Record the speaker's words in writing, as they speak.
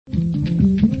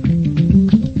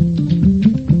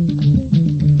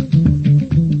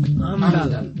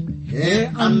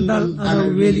andal ana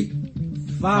weli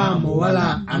faamo wala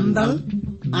andal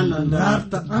ana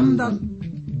darta andal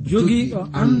jogiiɗo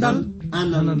andal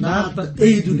ana darta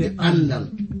ɓeydude andal.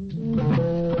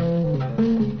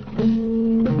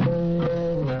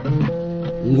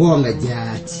 Ngonga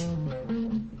jaati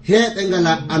heɓe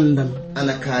ngala andal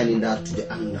ana kaani dartude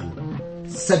andal,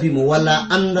 sabi mo wala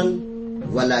andal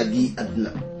wala bi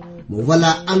adna, mo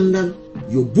wala andal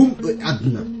yo bumɗo e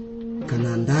adna.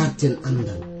 Kana darten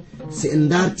andal, se en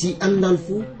darti andal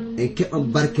fu en keɓan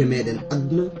barke meɗen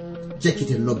adna,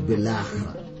 jakite lobbe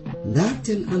lahara.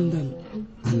 Darten andal,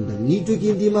 andal ni jogi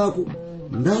ndimako.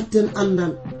 Darten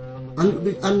andal,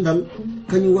 andude andal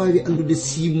kañum wawi andude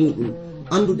simuɗum,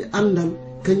 andude andal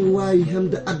kañum wawi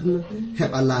hemde adna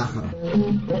heɓa lahara.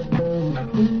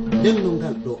 Denno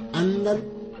ngal ɗo andal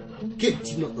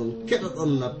kettino ɗon keɗo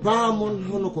ɗon na paamon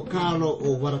hono ko kaalo o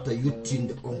warata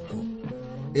yuttinde on ko.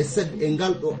 E sabi e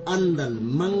ngal ɗo andal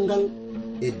mangal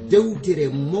e dewtere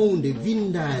mawnde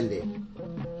windande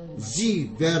J.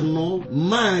 Vernon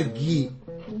Maagi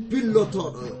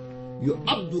pillotoɗo yo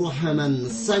Abdourahman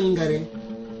Sangare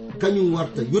kañum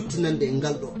warta yottinande e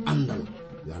ngal ɗo andal.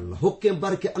 Yo Allah hokke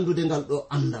barke andude ngal ɗo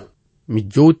andal. Mi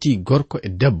jowti gorko e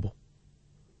debbo,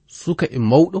 suka e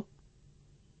mawɗo,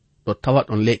 ɗo tawa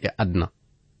ɗon leyɗe adna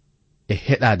e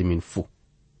heɗade min fuu.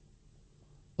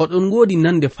 Oɗon ngoodi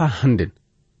nande fa hannden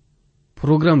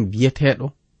programme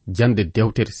biyeteɗo jande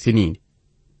dewtere seninde,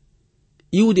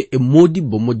 iwde e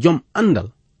modibbo mo jom andal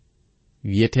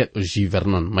wiyeteɗo J.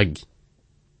 Vernon Maggi.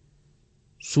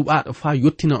 Suɓaɗo fa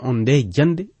yottina on nde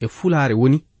jande e fulare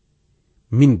woni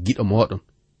min giɗo moɗon,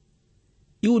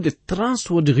 iwde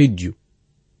Transworld Radio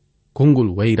kongol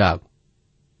wayrago.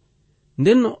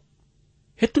 Ndenno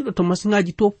hettuɗo to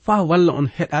masiŋaji to fa walla on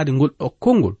heɗade ngol ɗo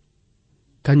kongol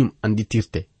kañum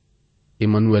anditirte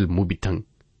Emmanuel Mobitang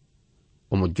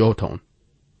omo jowta on.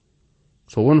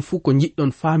 So won fu ko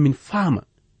jiɗɗon fa min faama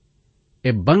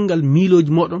e bangal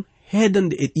miiloji moɗon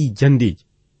heedande e ɗi jandeji,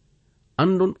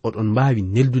 andon oɗon mbawi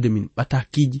neldude min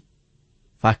ɓatakiji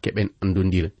fa keɓen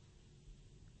andodiren.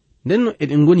 Ndenno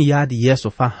eɗen goni yaade yeeso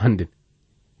fa hannden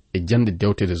e jande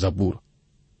dewtere Jabuura.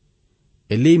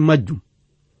 E ley majjum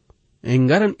en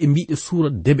garan e mbiɗe suura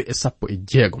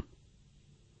 16.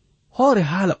 Hoore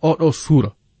haala oɗo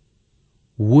suura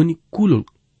woni kulol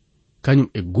kañum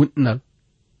e gonɗinal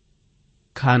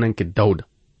kananke Dawda.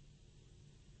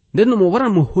 Ndenno mo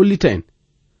waran mo hollita en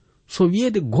so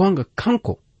wiyeede gonga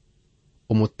kanko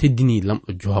omo teddini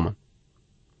lamɗo joman.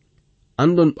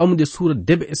 Andon ɓamude suura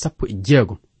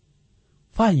 16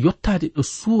 fa yottade ɗo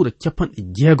suura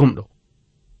 60 ɗo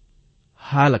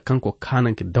haala kanko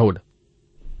kananke Dawda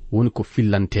woni ko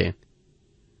fillante en,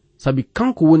 sabi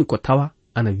kanko woni ko tawa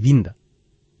ana winda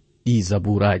ɗi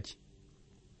zaburaaji.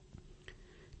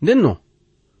 Ndenno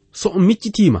so on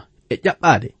miccitima e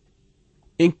ƴaɓɓade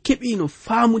en keɓino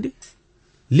faamude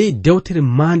ley dewtere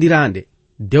mandirande,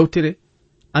 dewtere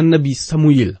annabi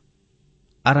Samuyil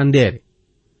arandere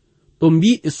ɗo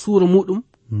mbiɗe suura muɗum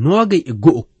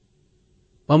 21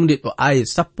 ɓamde ɗo aya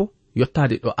 10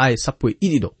 yottade ɗo aya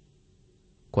 12 ɗo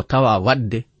ko tawa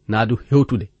wadde naadu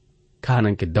hewtude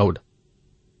kananke Dawda.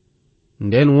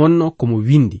 Nden wonno komo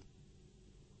windi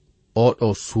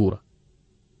oɗo suura.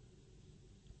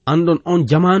 Andon on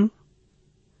jamanu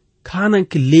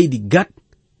kananke leydi Gad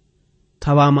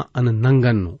tawama ana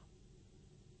nanganno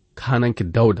kananke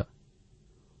Dawda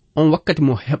on wakkati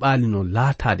mo heɓali no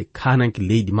laatade kananke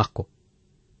leydi makko.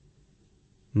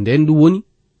 Nden ndu woni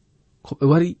ko ɓe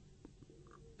wari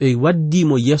ɓe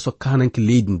waddimo yeeso kananke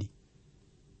leydi ndi.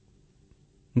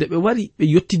 Nde ɓe wari ɓe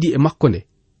yottidi e makko nde,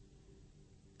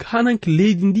 kananke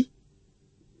leydi ndi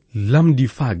lamdi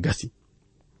fa gasi.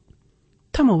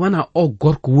 Tama wana o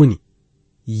gorko woni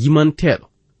yimanteɗo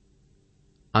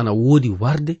ana woodi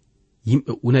warde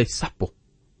yimɓe 10,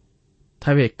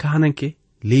 tawe kananke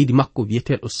leydi makko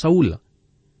wiyeteɗo Sawulla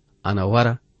ana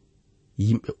wara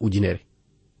yimɓe 100.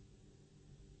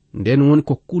 Nden woni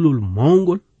ko kulol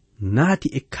mawngol naati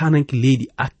e kananke leydi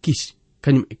Akish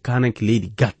kañum e kananke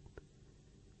leydi Gad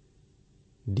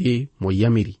de mo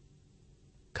yamiri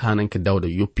kananke Dawda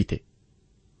yoppite,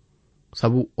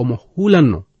 sabu omo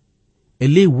hulanno e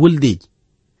ley woldeji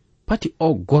pati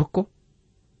o gorko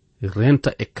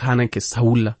renta e kananke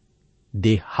Sawulla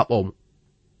de haɓomo.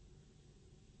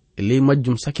 E ley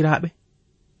majjum sakiraɓe,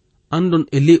 andon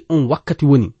e ley on wakkati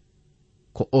woni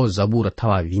ko o Zabuura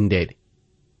tawa windede.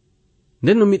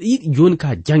 Ndenno miɗa yiɗi joni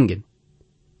ka jangen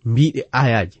mbiɗe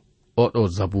ayaji oɗo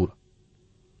Zabuura.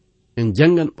 En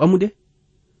jangan ɓamude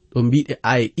ɗo mbiɗe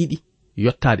aya 2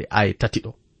 yottade aya 3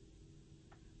 ɗo.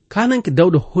 Kananke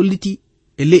Dawda holliti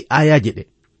e ley ayaje ɗe,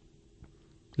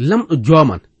 lamɗo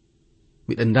joman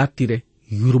miɗa dartire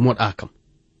yurmoɗa kam.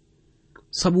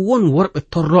 Sabu won worɓe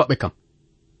torroɓe kam,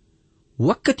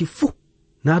 wakkati fuu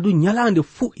naa du nyalaande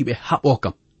fuu iɓe haɓo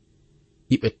kam,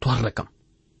 iɓe torra kam.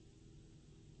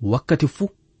 Wakkati fuu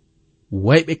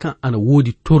wayɓe kam ana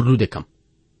woodi tordude kam.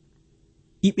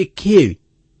 Iɓe keewi,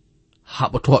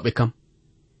 haɓotoɓe kam,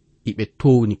 iɓe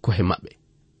towni kohe maɓɓe.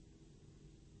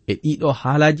 E ɗiɗo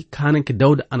haalaji kananke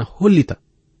Dawda ana hollita,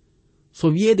 so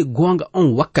wiyeede goonga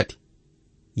on wakkati,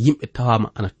 yimɓe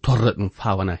tawama ana torra ɗum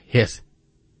faa wana heese.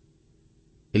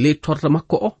 E ley torra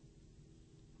makko o,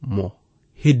 mo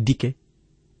heddike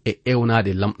e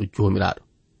ewnade lamɗo jomiraɗo.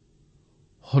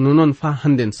 Hono non faa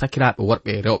handen sakiraɓe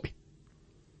worɓe e rewɓe,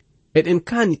 eɗen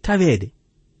kaani taweede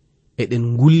eɗen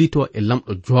ngullito e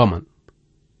lamɗo joman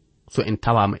so en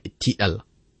tawama e tiiɗalla.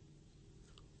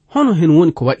 Hono hen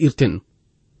woni ko waɗirten ɗum,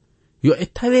 yo e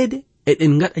taweede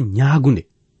eɗen ngaɗa ñaagunde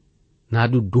naa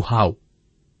du duhaw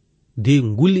de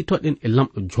ngullitoɗen e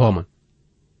lamɗo joman,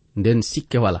 nden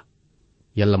sikke wala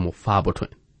yalla mo faaboto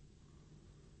en.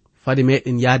 Fade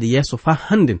meɗen yaade yeeso faa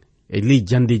handen e ley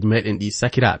jandeji meɗen ɗi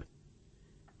sakiraɓe,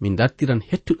 min dartiran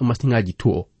hettuɗo masiŋaji to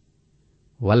o,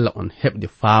 walla on heɓde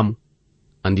faamu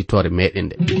anditore meɗen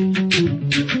nde.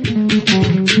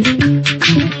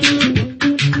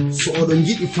 So oɗon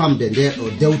jiɗi famde nde ɗo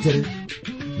dewtere,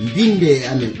 mbinde e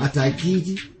amen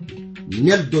atakiji,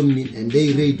 neldon min e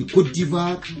ndey reydi Côte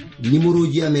d'Ivoire.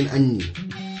 Numéroji amen anni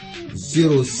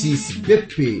 06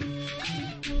 BP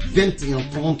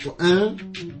 2131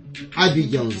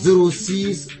 Abidjan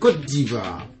 06 Côte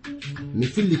d'Ivoire. Mi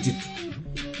fillititu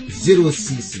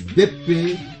 06 BP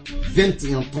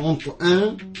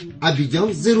 2131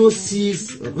 Abidjan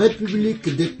 06 République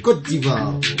de Côte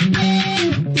d'Ivoire.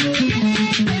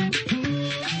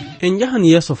 En jahan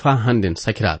yeso faa handen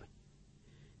sakiraɓe.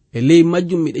 E ley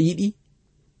majjum miɗa yiɗi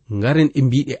ngaren e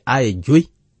mbiɗe aya 5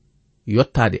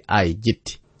 yottade aya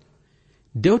 7.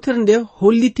 Dewtere nde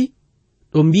holliti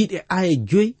ɗo mbiɗe aya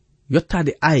 5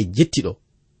 yottade aya 7 ɗo.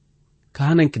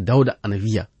 Kananke Dawda ana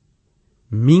wiya,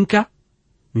 minka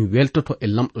mi weltoto e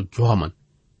lamɗo joman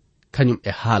kañum e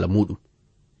haala muɗum.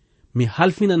 Mi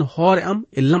halfinan hoore am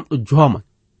e lamɗo joman,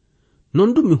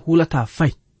 non du mi hulata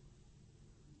fay.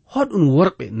 Hoɗum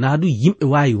worɓe naa du yimɓe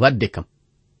waawi wadde kam.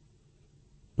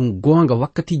 Ɗum goonga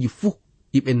wakkatiji fuu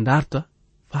iɓe ndarta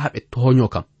faa ɓe tooño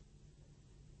kam.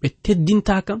 Ɓe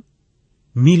teddinta kam,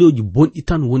 miilooji bonɗi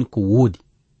tan woni ko woodi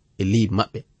e ley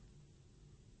maɓɓe.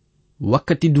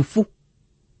 Wakkati du fuu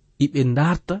iɓe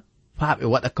ndarta faa ɓe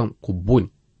waɗa kam ko boni.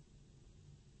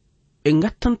 Ɓe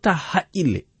ngattanta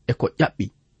haqqille e ko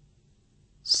ƴaɓɓi,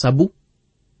 sabu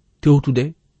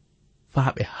tewtude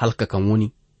faa ɓe halka kam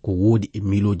woni ko woodi e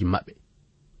miilooji maɓɓe.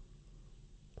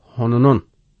 Hono non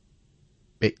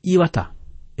ɓe iwata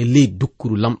e ley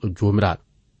dukkuru lamɗo jomiraɗo,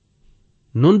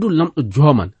 non du lamɗo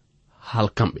joman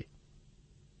halkamɓe.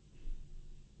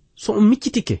 So on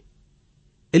miccitike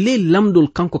e ley lamdol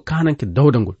kanko kananke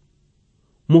Dawda ngol,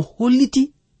 mo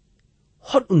holliti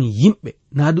hoɗum yimɓe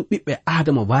naa du ɓiɓɓe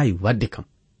Adama waawi wadde kam.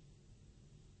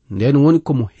 Nden woni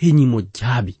ko mo heñi mo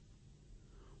jaabi,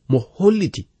 mo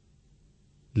holliti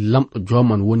lamɗo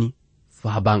joman woni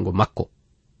faabango makko.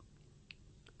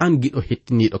 An giɗo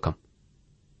hettiniɗo kam,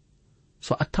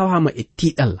 so a tawama e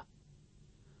tiiɗalla,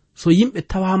 so yimɓe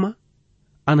tawama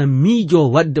ana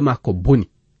miijo wadde ma ko boni,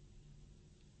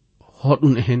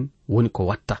 hoɗum hen woni ko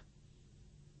watta.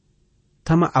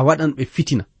 Tama a waɗan ɓe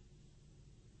fitina.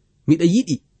 Miɗa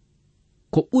yiɗi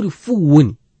ko ɓuri fuu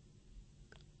woni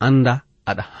anda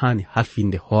aɗa haani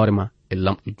halfinde hoorema e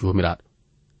lamɗo jomiraɗo,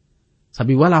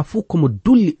 sabi wala fuu komo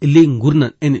dulli e ley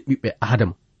gurnan enen ɓiɓɓe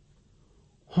Adama.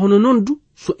 Hono non du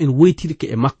so en woytirke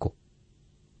e makko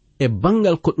e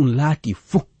bangal ko ɗum laati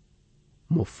fuu,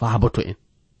 mo faaboto en,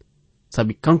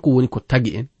 sabi kanko woni ko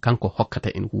tagi en, kanko hokkata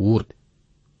en wuurde.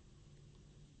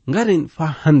 Ngaren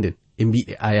faa handen e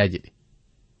mbiɗe ayaje ɗe.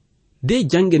 De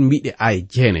jangen mbiɗe aya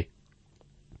 9.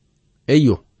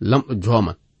 Eyyo lamɗo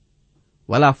joman,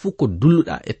 wala fuu ko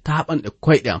dulluɗa e taaɓanɗe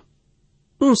koyɗe am.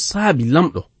 Ɗum saabi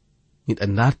lamɗo miɗa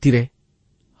nartire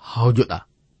hawjoɗa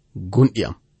gonɗi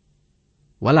am.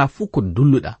 Wala fuu ko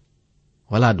dulluɗa,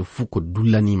 wala du fuu ko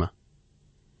dullanima.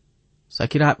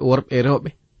 Sakiraɓe worɓe e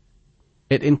rewɓe,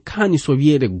 eɗen kaani so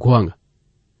wiyeede goonga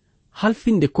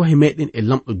halfinde kohe meɗen e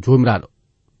lamɗo jomiraɗo,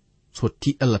 so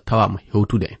tiiɗalla tawama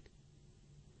hewtude en.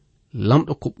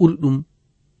 Lamɗo ko ɓuri ɗum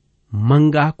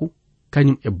mangaku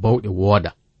kañum e bawɗe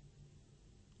wooda.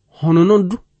 Hono non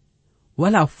du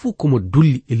wala fuu komo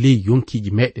dulli e ley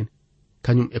yonkiji meɗen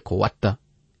kañum e ko watta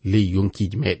ley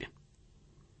yonkiji meɗen.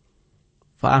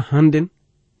 Faa handen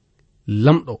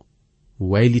lamɗo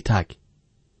waylitaake,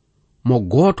 mo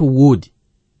gooto woodi,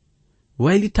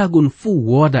 waylitagon fuu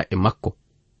wooda e makko.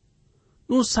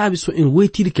 ɗum saabi so en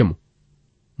woytirike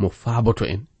mo faaboto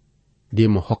en de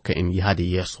mo hokka en yaade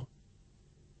yeeso.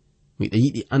 Miɗa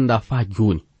yiɗi anda faa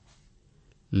joni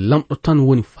lamɗo tan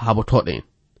woni faabotoɗo en,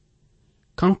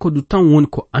 kanko du tan woni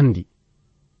ko andi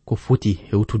ko foti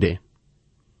hewtude en.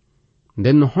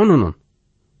 Nden hono non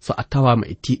so a tawama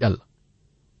e tiiɗalla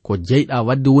ko jeyɗa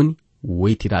wadde woni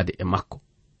woytirade e makko.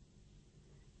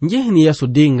 Njehen yeeso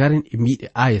de ngaren e mbiɗe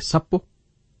aya 10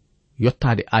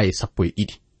 yottade aya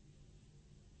 12.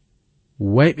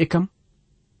 Wayɓe kam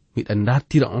miɗa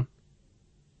dartira on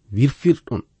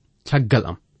wirfirɗon caggal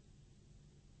am,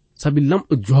 sabi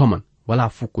lamɗo joman wala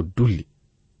fu ko dulli,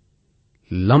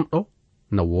 lamɗo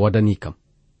na wodani kam.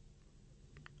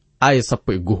 Aya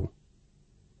 11.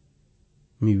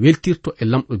 Mi weltirto e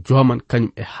lamɗo joman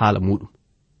kañum e haala muɗum.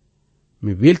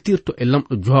 Mi weltirto e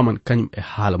lamɗo joman kañum e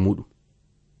haala muɗum.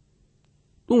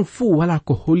 Ɗum fuu wala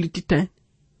ko hollititta en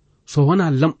so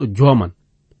wona lamɗo joman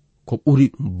ko ɓuri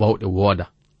ɗum bawɗe wooda.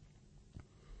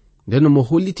 Nden mo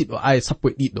holliti ɗo aya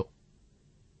 11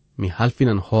 mi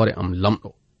halfinan hoore am lamɗo,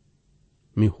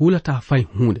 mi hulata fay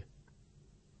hunde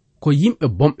ko yimɓe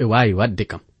bomɓe waawi wadde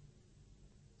kam.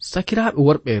 Sakiraaɓe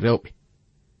worɓe rewɓe,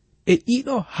 e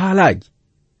ɗiɗo haalaaji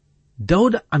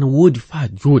Dawda ana woodi faa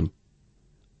joni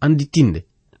anditinde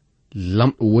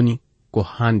lamɗo woni ko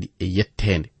handi e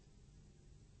yettende.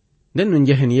 Nden no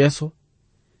njehen yeeso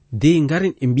de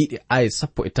ngaren e mbiɗe aya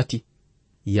 13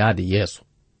 yaade yeeso.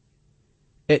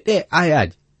 E ɗe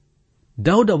ayaji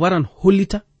Dawda waran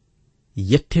hollita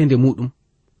yettende muɗum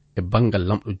e bangal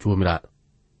lamɗo jomiraɗo.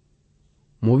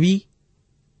 Mo wi,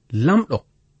 lamɗo,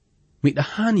 miɗa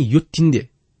hani yottinde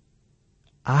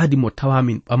aadi mo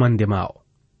tawamin ɓamande ma o.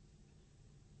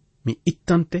 Mi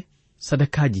ittante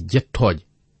sadakaji jettoje,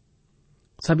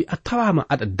 sabi a tawama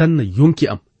aɗa danna yonki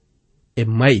am e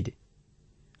mayde,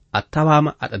 a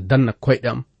tawama aɗa danna koyɗe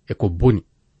am e ko boni.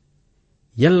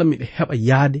 Yalla miɗa heɓa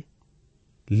yaade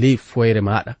ley foyre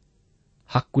maɗa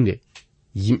hakkunde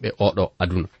yimɓe oɗo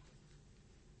aduna.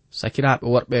 Sakiraaɓe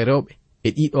worɓe rewɓe e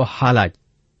ɗiɗo haalaji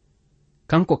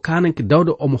kanko kananke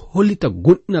Dawda omo hollita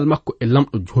gonɗinal makko e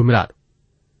lamɗo jomiraɗo.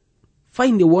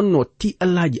 Faynde wonno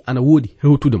tiiɗallaji ana woodi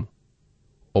hewtude mo,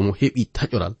 omo heɓi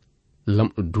taƴoral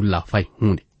lamɗo dulla fay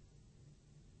hunde.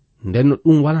 Ndenno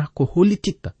ɗum wala ko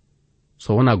hollititta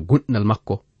so wona gonɗinal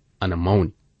makko ana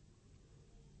mawni.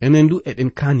 Enen du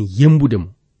eɗen kaani yembude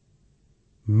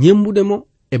mo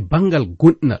e bangal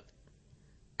gonɗinal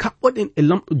kaɓɓoɗen e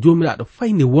lamɗo jomiraɗo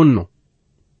faynde wonno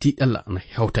tiiɗalla ana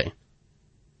hewta en.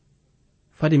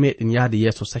 Fadi meɗen yaade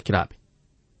yeeso sakiraaɓe,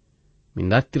 mi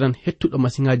dartiran hettuɗo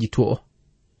masiŋaji to o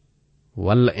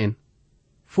walla en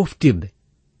foftirde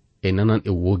e nanan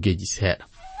e wogeji seeɗa.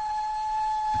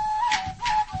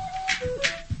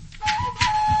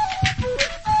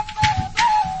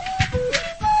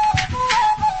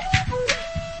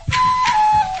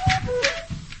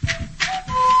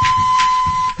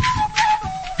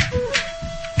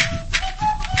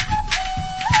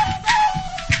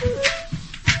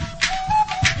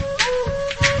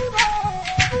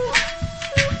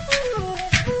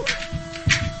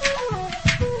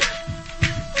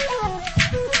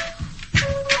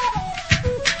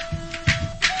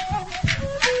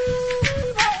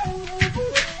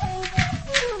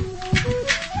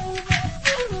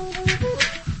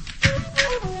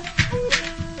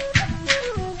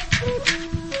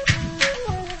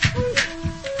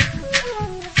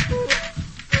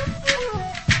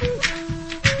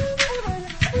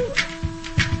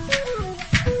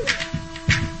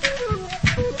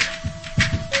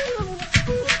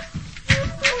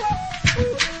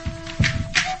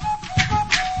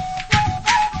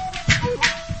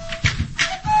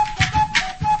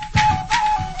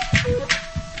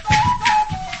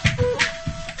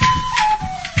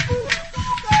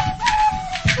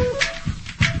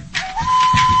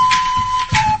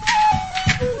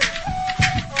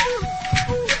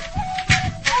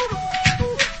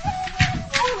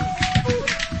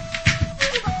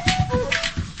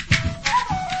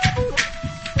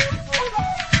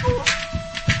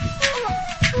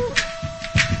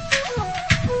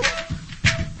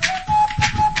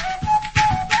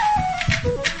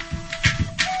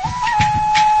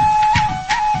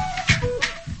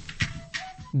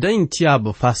 dayin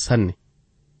tiyaba fa sanne.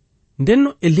 Ndenno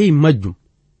e ley majjum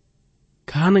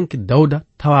kananke Dawda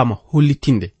tawama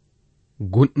hollitinde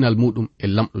gonɗinal muɗum e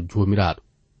lamɗo jomiraɗo.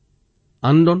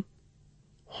 Andon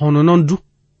hono non du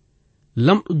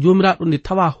lamɗo jomiraɗo nde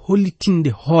tawa hollitinde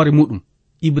hoore muɗum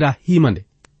Ibrahima nde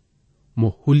mo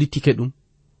hollitike ɗum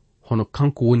hono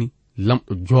kanko woni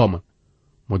lamɗo joman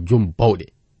mo jom bawɗe.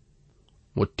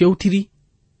 Mo tewtiri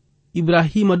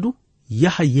Ibrahima du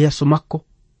yaha yeeso makko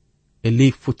e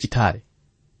ley foccitare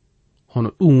hono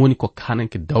ɗum woni ko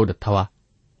kananke Dawda tawa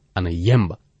ana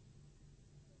yemba.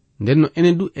 Nden no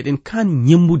enen du eɗen kaani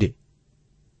nyembude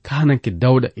kananke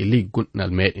Dawda e ley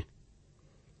gonɗinal meɗen.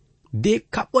 De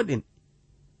kaɓɓoɗen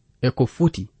e ko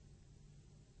foti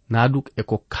naaduk e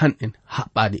ko kanɗen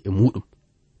haɓɓade e muɗum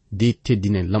de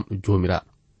teddinen lamɗo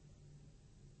jomiraɗo.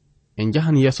 En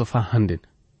jahan yeso fa handen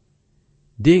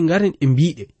de ngaren e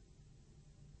mbiɗe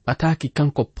ɓataki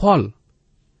kanko Paul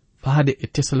faade e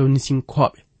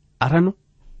Tesalonisinkoɓe arano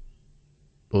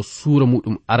ɗo suura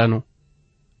muɗum arano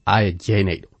aya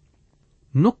 9.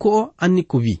 Nokku o anni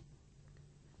ko wi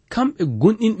kamɓe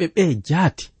gonɗinɓe ɓe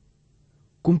jaati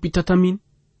kumpitatamin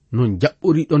non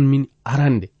jaɓɓoriɗon min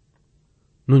arande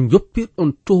non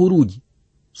joppirɗon toruji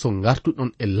so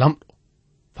gartuɗon e lamɗo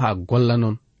faa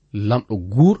gollanon lamɗo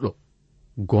guurɗo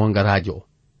gongarajo o.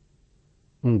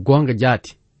 ɗum gonga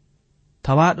jaati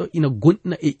tawaɗo ina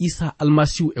gonɗina e Isa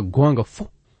almasihu e gonga fo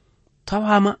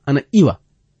tawama ana iwa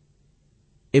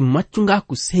e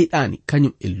maccungaku seyɗani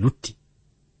kañum e lutti.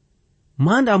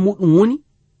 Manda muɗum woni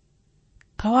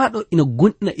tawaɗo ina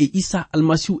gonɗina e Isa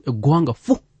almasihu e gonga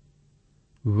fo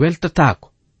weltatako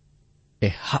e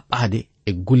haɓɓade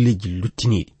e golleji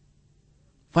luttiniɗi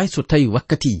fay so tawi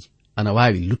wakkatiji ana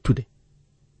wawi luttude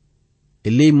e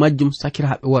ley majjum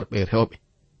sakiraɓe worɓe e rewɓe.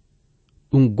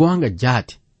 ɗum gonga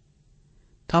jaati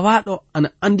tawaɗo ana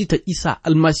andita Isa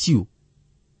almasihu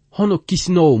hono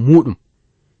kisinowo muɗum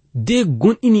de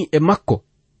gonɗini e makko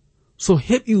so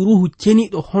heɓi ruhu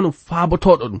ceniɗo hono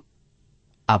faabotoɗo ɗum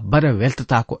a bada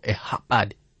weltatako e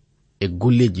haɓɓade e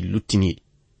golleji luttiniɗi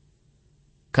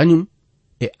kañum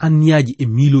e anniyaji e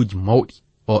miiloji mawɗi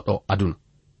oɗo aduna.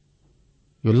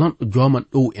 Yo lamɗo joman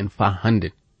ɗow en fa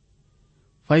handen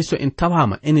fay so en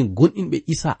tawama enen gonɗinɓe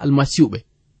Isa almasihu ɓe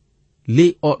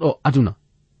ley oɗo aduna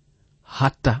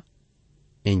hatta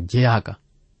en jeyaka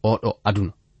oɗo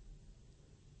aduna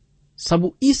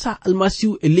sabu Isa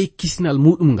almasihu e ley kisnal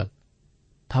muɗum ngal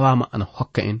tawama ana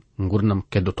hokka en gurnam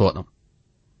keddotoɗam.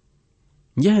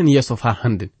 Njehen yeso fa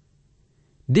handen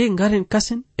de ngaren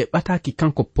kasen e ɓataki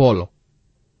kanko Polo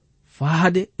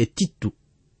faade e Tittu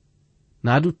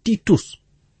naadu Titus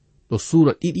ɗo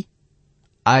suura 2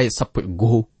 aya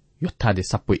 11 yottade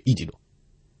 12 ɗo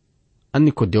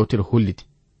anni ko dewtere holliti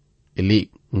e ley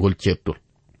ngol certol.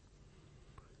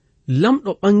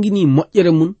 Lamɗo ɓangini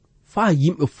moƴƴere mum faa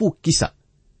yimɓe fuu kisa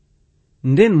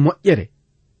nden moƴƴere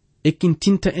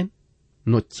ekkintinta en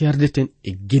no cerdeten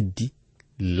e geddi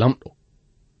lamɗo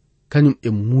kañum e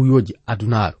muuyoji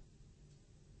adunaaru.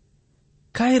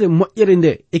 Kayre moƴƴere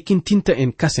nde ekkintinta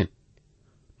en kasen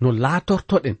no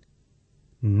laatortoɗen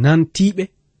nantiɓe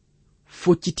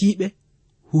foccitiɓe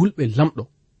hulɓe lamɗo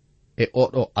e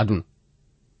oɗo aduna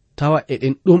tawa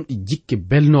eɗen ɗomɗi jikke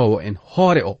belnowo en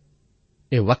hoore o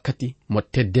e wakkati mo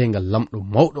teddengal lamɗo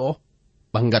mawɗo o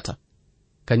ɓangata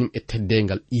kañum e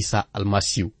teddengal Isa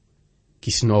almasihu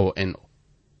kisnowo en o.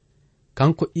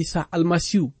 Kanko Isa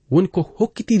almasihu woni ko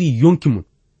hokkitiri yonki mum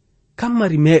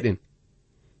kammari meɗen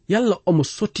yalla omo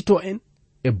sottito en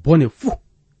e bone fuu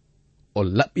o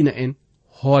laɓɓina en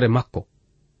hoore makko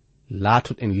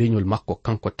laatoɗen leñol makko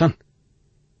kanko tan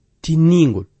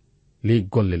tinningol ley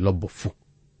golle lobbo fuu.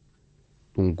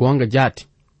 ɗum gonga jaati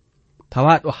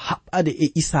tawaɗo haɓɓade e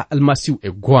Isa almasihu e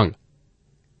gonga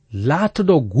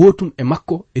laatodo gotum e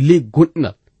makko e ley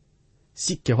gonɗinal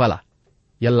sikke wala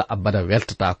yalla abada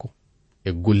weltatako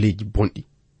e golleji bonɗi.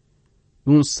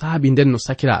 ɗum saabi nden no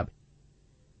sakiraɓe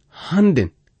handen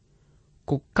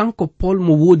ko kanko Paul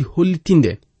mo woodi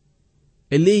hollitinden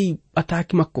e ley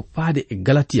ɓataki makko faade e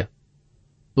Galatiya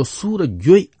ɗo suura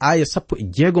 5 aya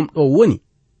 16 ɗo woni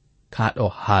ka ɗo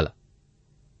haala.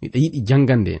 Miɗo yiɗi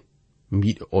jangande en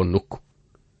mbiɗo o nokku.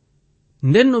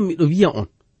 Nden no miɗo wiya on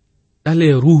ɗale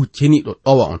ruhu ceniɗo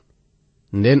ɗowa on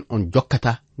nden on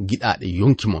jokkata giɗaɗe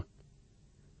yonki mon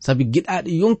sabi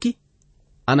giɗaɗe yonki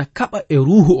ana kaɓa e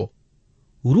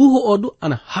ruhu o du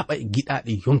ana haɓa e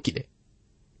giɗaɗe yonki ɗe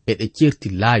eɗe certi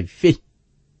laawi fey.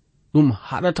 ɗum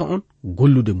haɗata on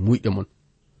gollude muyɗe mon.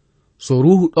 So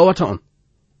ruhu ɗowata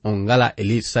on ngala e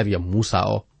ley sariya Musa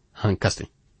o hankase.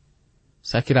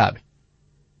 Sakiraɓe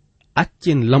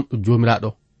accen lamɗo jomiraɗo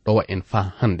ɗowa en fa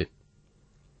hande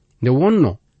nde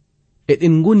wonno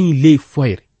eɗen goni ley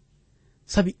foyre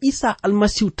sabi Isa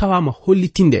almasihu tawama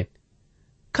hollitinde en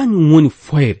kañum woni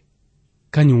foyre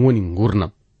kañum woni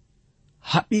gurnam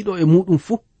haɓɓiɗo e muɗum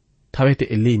fuu tawete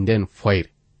e ley nden foyre.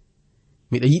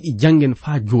 miɗa yiɗi jangen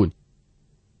fa joni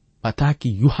ɓataki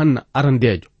Yuhanna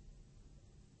arandejo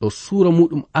ɗo suura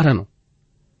muɗum arano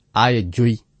aya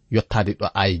 5 yottade ɗo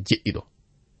aya 7 ɗo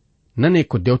nane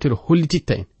ko dewtere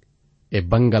hollititta en e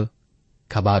bangal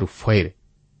kabaru foyre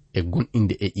e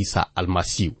gonɗinde e Isa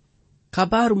almasihu.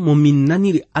 kabaru mo min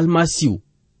naniri almasihu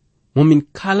mo min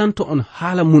kalanto on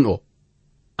haala mun o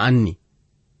anni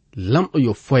lamɗo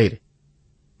yo foyre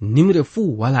nimre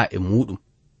fuu wala e muɗum.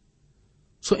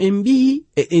 So en mbi'i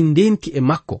e en ndenti e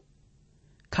makko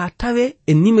ka tawe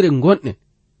e nimre gonɗen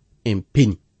en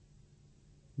peñi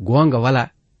gonga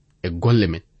wala e golle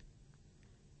men.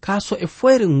 Ka so e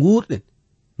foyre nguurɗen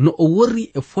no o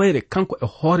worri e foyre kanko e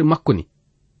hoore makko ni,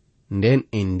 nden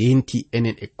en ndenti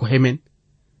enen e kohe men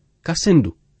ka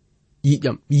sendu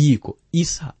ƴiƴam ɓiyi ko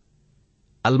Isa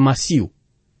almasihu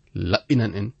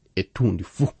laɓɓinan en e tuundi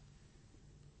fuu.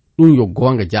 ɗum yo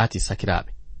gonga jaati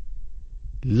sakiraaɓe.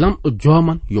 Lamɗo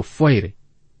joman yo foyre,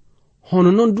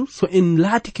 hono non du so en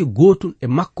laatike gotun e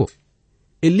makko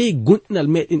e ley gonɗinal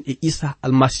meɗen e Isa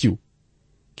almasihu,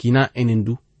 kina enen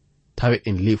du tawe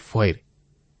en ley foyre.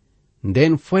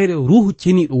 Nden foyre ruhu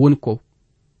ceniɗo woni ko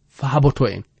faaboto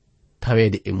en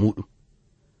tawede e muɗum.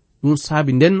 ɗum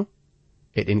saabi ndenno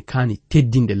eɗen kaani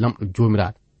teddinde lamɗo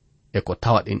jomiraɗo e ko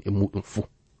tawaɗen e muɗum fuu.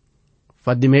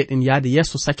 Fadde meɗen yaade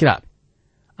yesso sakiraaɓe,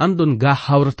 andon ga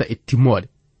hawrata e timmode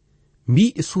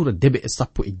mbiɗe suura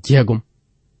 16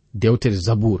 dewtere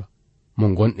Jabuura mo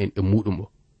gonɗen e muɗum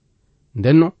o.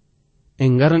 Ndenno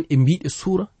en garan e mbiɗe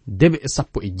suura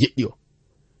 17 o.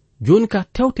 Joni ka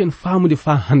tewten faamude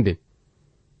fa handen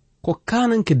ko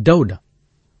kananke Dawda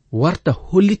warta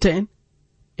hollita en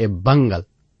e bangal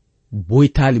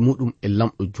boytali muɗum e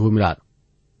lamɗo jomiraɗo.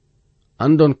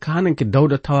 Andon kananke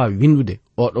Dawda tawa windude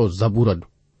oɗo Jabuura du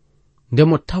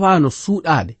ndemo tawano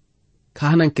suuɗade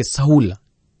kananke Sawulla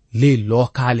ley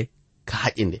lokale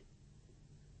kaaƴe nde.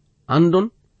 Andon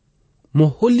mo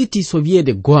holliti so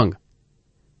wiyeede gonga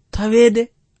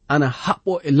tawede ana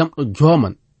haɓɓo e lamɗo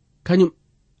joman kañum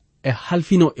e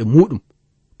halfino e muɗum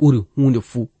ɓuri hunde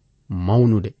fuu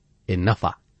mawnude e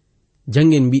nafa.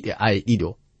 Jangen mbiɗe aya 2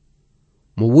 o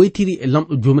mo woytiri e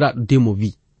lamɗo jomiraɗo de mo wi,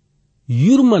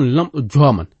 yurman lamɗo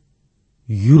joman,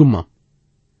 yurmam,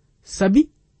 sabi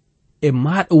e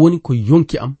maɗa woni ko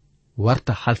yonki am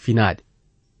warta halfinade,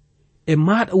 e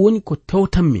maɗa woni ko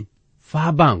tewtanmin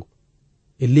faabango,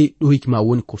 e ley ɗoyki ma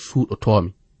woni ko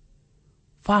suuɗotomi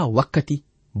faa wakkati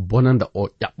bonanda o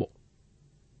ƴaɓɓo.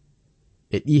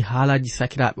 E ɗi haalaji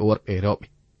sakiraaɓe worɓe e rewɓe,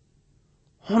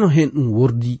 hono hen ɗum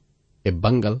wordi e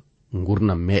bangal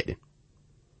gurnam meɗen.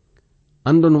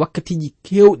 Andon wakkatiji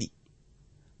kewɗi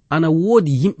ana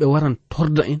woodi yimɓe waran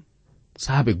torda en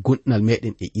saabe gonɗinal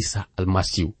meɗen e Isa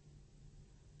almasihu.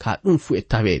 Ka ɗum fu e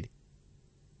tawede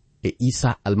e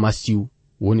Isa almasihu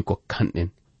woni ko kanɗen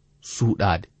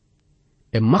suuɗade,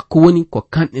 e makko woni ko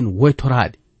kanɗen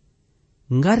woytorade.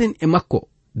 Ngaren e makko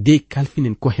dey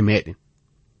kalfinen kohe meɗen.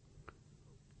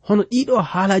 Hono ɗiɗo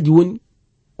haalaji woni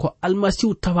ko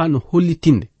almasihu tawano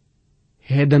hollitinde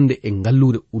heedande e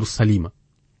ngallure Urusalima.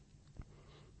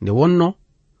 Nde wonno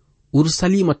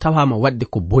Urusalima tawama wadde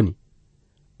ko boni,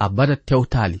 abada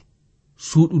tewtali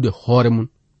suuɗude hoore mun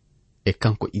e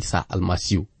kanko Isa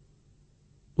almasihu.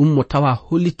 ɗum mo tawa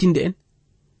hollitinde en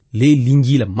ley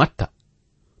linjila Matta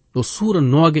ɗo suura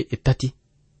 23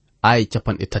 aya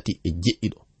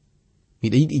 31.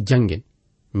 Miɗa yiɗi jangen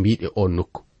mbiɗe o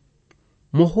nokku.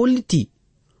 Mo holliti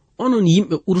onon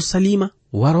yimɓe Urusalima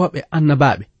waroɓe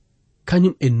annabaɓe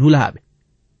kañum e nulaɓe,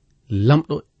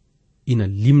 lamɗo ina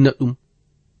limna ɗum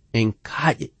en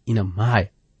kaaƴe ina maaya.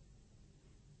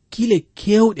 Kile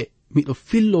kewɗe miɗo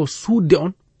fillo suudde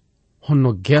on honno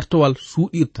gertowal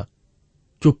suuɗirta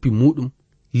coppi muɗum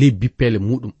ley bippele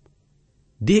muɗum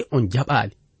de on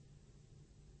jaɓaali.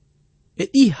 E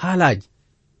ɗi haalaji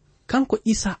kanko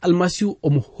Isa almasihu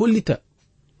omo hollita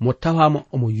mo tawama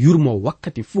omo yurmo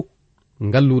wakkati fuu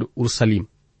ngallure Urusalima,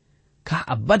 ka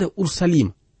abada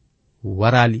Urusalima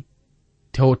warali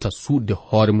tewta suudde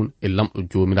hoore mun e lamɗo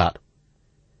jomiraɗo.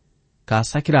 Ka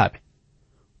sakiraaɓe,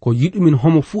 ko yiɗumin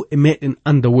homo fuu e meɗen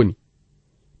anda woni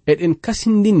eɗen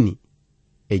kasindinni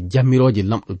e jammiroje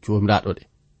lamɗo jomiraɗo ɗe,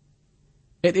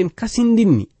 eɗen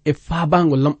kasindinni e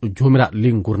faabango lamɗo jomiraɗo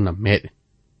ley gurnam meɗen.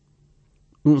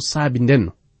 ɗum saabi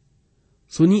ndenno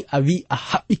so ni a wi a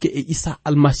haɓɓike e Isa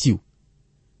almasihu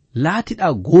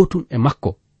laatiɗa gotum e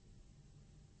makko,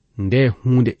 nde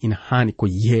hunde ina haani ko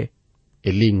yihe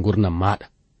e ley gurnam maɗa.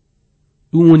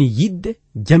 ɗum woni yidde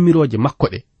jammiroje makko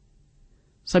ɗe.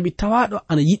 Sabi tawaɗo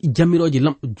ana yiɗi jammiroje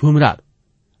lamɗo jomiraɗo,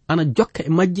 ana jokka e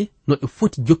majje no ɗe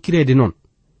foti jokkirede noon,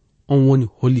 on woni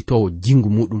hollitowo jingu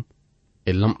muɗum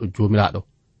e lamɗo jomiraɗo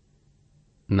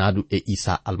naadu e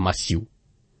Isa almasihu.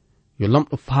 Yo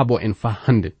lamɗo faabo en fa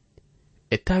hande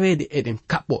e tawede eɗen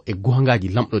kaɓɓo e gongaji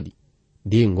lamɗo ɗi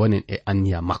de gonen e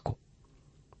anniya makko.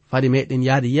 Fade meɗen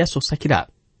yaade yesso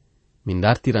sakiraaɓe, min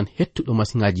dartiran hettuɗo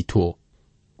masiŋaji to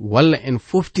walla en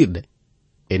foftirde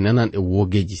e nananɗe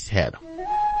wogeji seeɗa.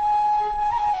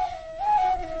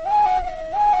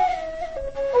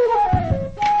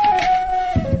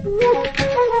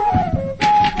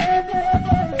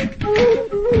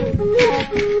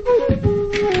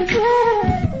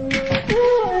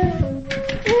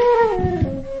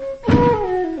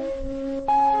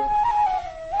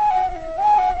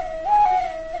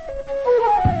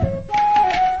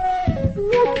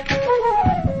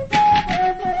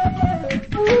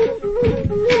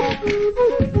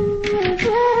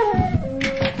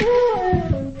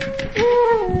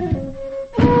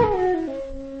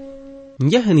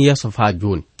 Njehen yeso fa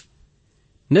joni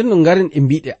nden no ngaren e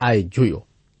mbiɗe aya joyo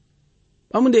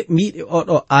ɓamude mbiɗe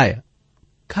oɗo aya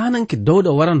kananke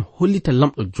dawda waran hollita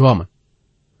lamɗo joman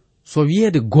so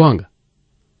wiyeede gonga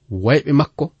wayɓe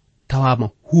makko tawama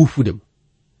huufude mo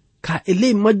ka e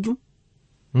ley majjum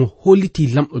mo holliti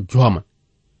lamɗo joman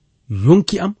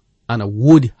yonki am ana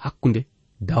woodi hakkunde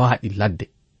dawaɗi ladde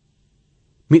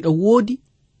miɗa woodi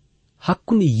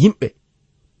hakkunde yimɓe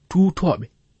tuutoɓe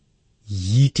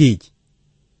yiiteji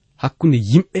hakkunde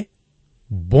yimɓe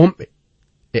bomɓe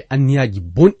e anniyaji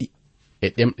bonɗi e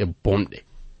ɗemɗe bomɗe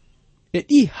e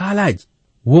ɗi haalaji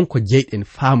wonko jeyɗen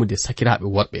faamude sakiraɓe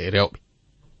worɓe e rewɓe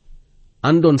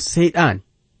andon seyɗani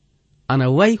ana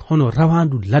wayi hono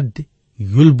rawandu ladde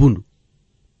yolbundu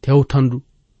tewtandu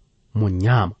mo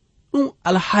ñaama ɗum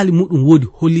alhaali muɗum woodi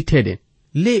holliteɗen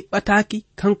ley ɓataki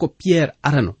kanko Pierre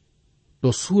arano ɗo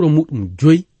suura muɗum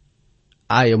 5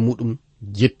 aya muɗum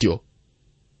jetti o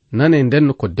nane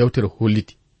ndenno ko dewtere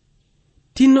holliti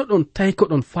tinnoɗon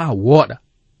taykoɗon faa wooɗa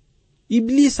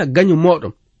iblisa gaño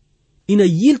moɗon ina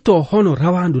yilto hono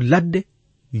rawandu ladde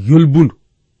yolbundu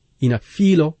ina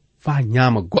fiilo faa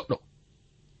ñaama goɗɗo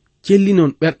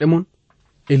cellinon ɓerɗe mon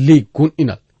e ley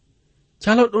gonɗinal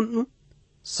caloɗon ɗum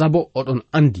sabo oɗon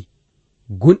andi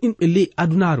gonɗinɓe ley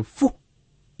adunaaru fuu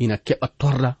ina keɓa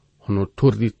torra hono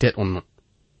torrirteɗon non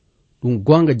ɗum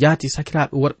gonga jaati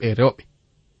sakiraaɓe worɓe e rewɓe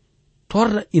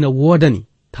torra ina woodani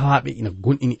tawaɓe ina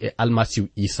gonɗini e almasihu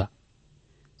isa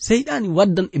seyɗani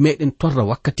waddan e meɗen torra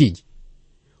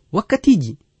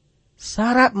wakkatiji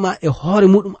saraɓe ma e hoore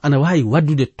muɗum ana wawi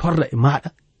waddude torra e maɗa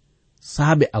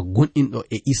saabe a gonɗinɗo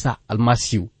e isa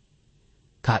almasihu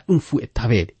ka ɗum fuu e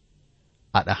taweede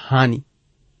aɗa haani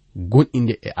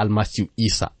gonɗinde e almasihu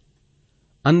isa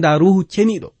anda ruhu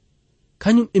ceniɗo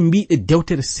kañum e mbiɗe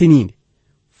dewtere seninde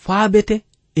faabete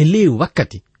e ley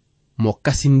wakkati mo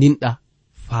kasindinɗa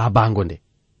faabango nde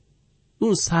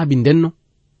ɗum saabi ndenno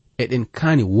eɗen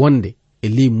kaani wonde e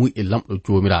ley muyɗe lamɗo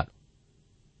joomiraɗo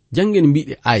jangen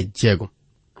mbiɗe aya 6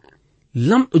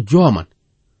 lamɗo jooman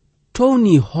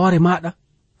towni hoore maɗa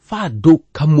faa dow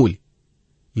kammoli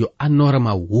yo annore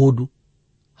ma woodu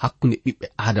hakkunde ɓiɓɓe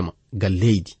adama gal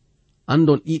leydi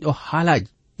andon ɗiɗo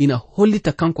haalaji ina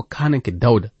hollita kanko kananke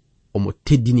dawda omo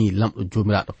teddini lamɗo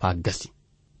joomiraɗo faa gasi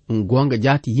ɗum gonga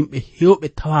jaati yimɓe hewɓe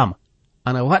tawama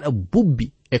ana waɗa bubbi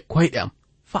e koyɗe am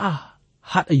faa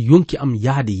haɗa yonki am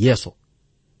yaade yeeso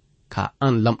ka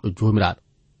an lamɗo joomiraɗo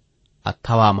a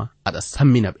tawama aɗa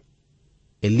sammina ɓe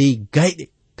e ley gayɗe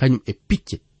kañum e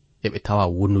picce eɓe tawa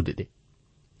wonnude ɗe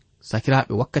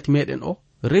sakiraɓe wakkati meɗen o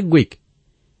reggoyke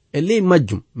e ley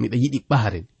majjum miɗa yiɗi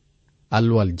ɓaaren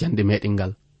alluwal jande meɗen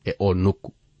ngal e o nokku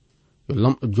yo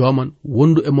lamɗo jooman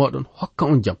wondu e moɗon hokka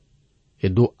on jam e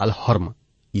dow alhorma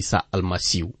isa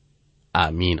almasihu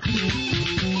amina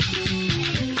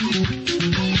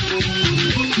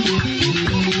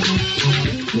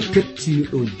ko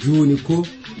kettiniɗo joni ko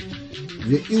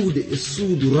yo iwde e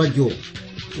suudu radio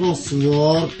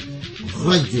transworld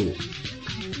radio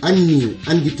anni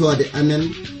anditode amen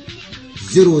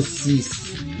 06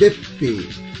 BP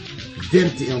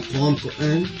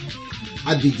 2131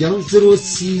 Abidjan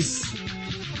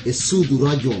 06 e suudu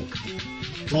radio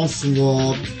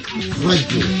transworld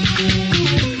radio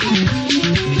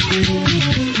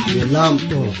yo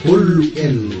lamɗo hollu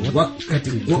en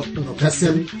wakkati goɗɗo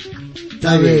kasem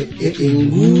tawe eɗen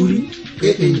nguuri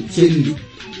eɗen celli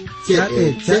ceɗe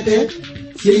ceɗe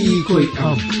ceyi koye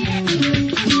am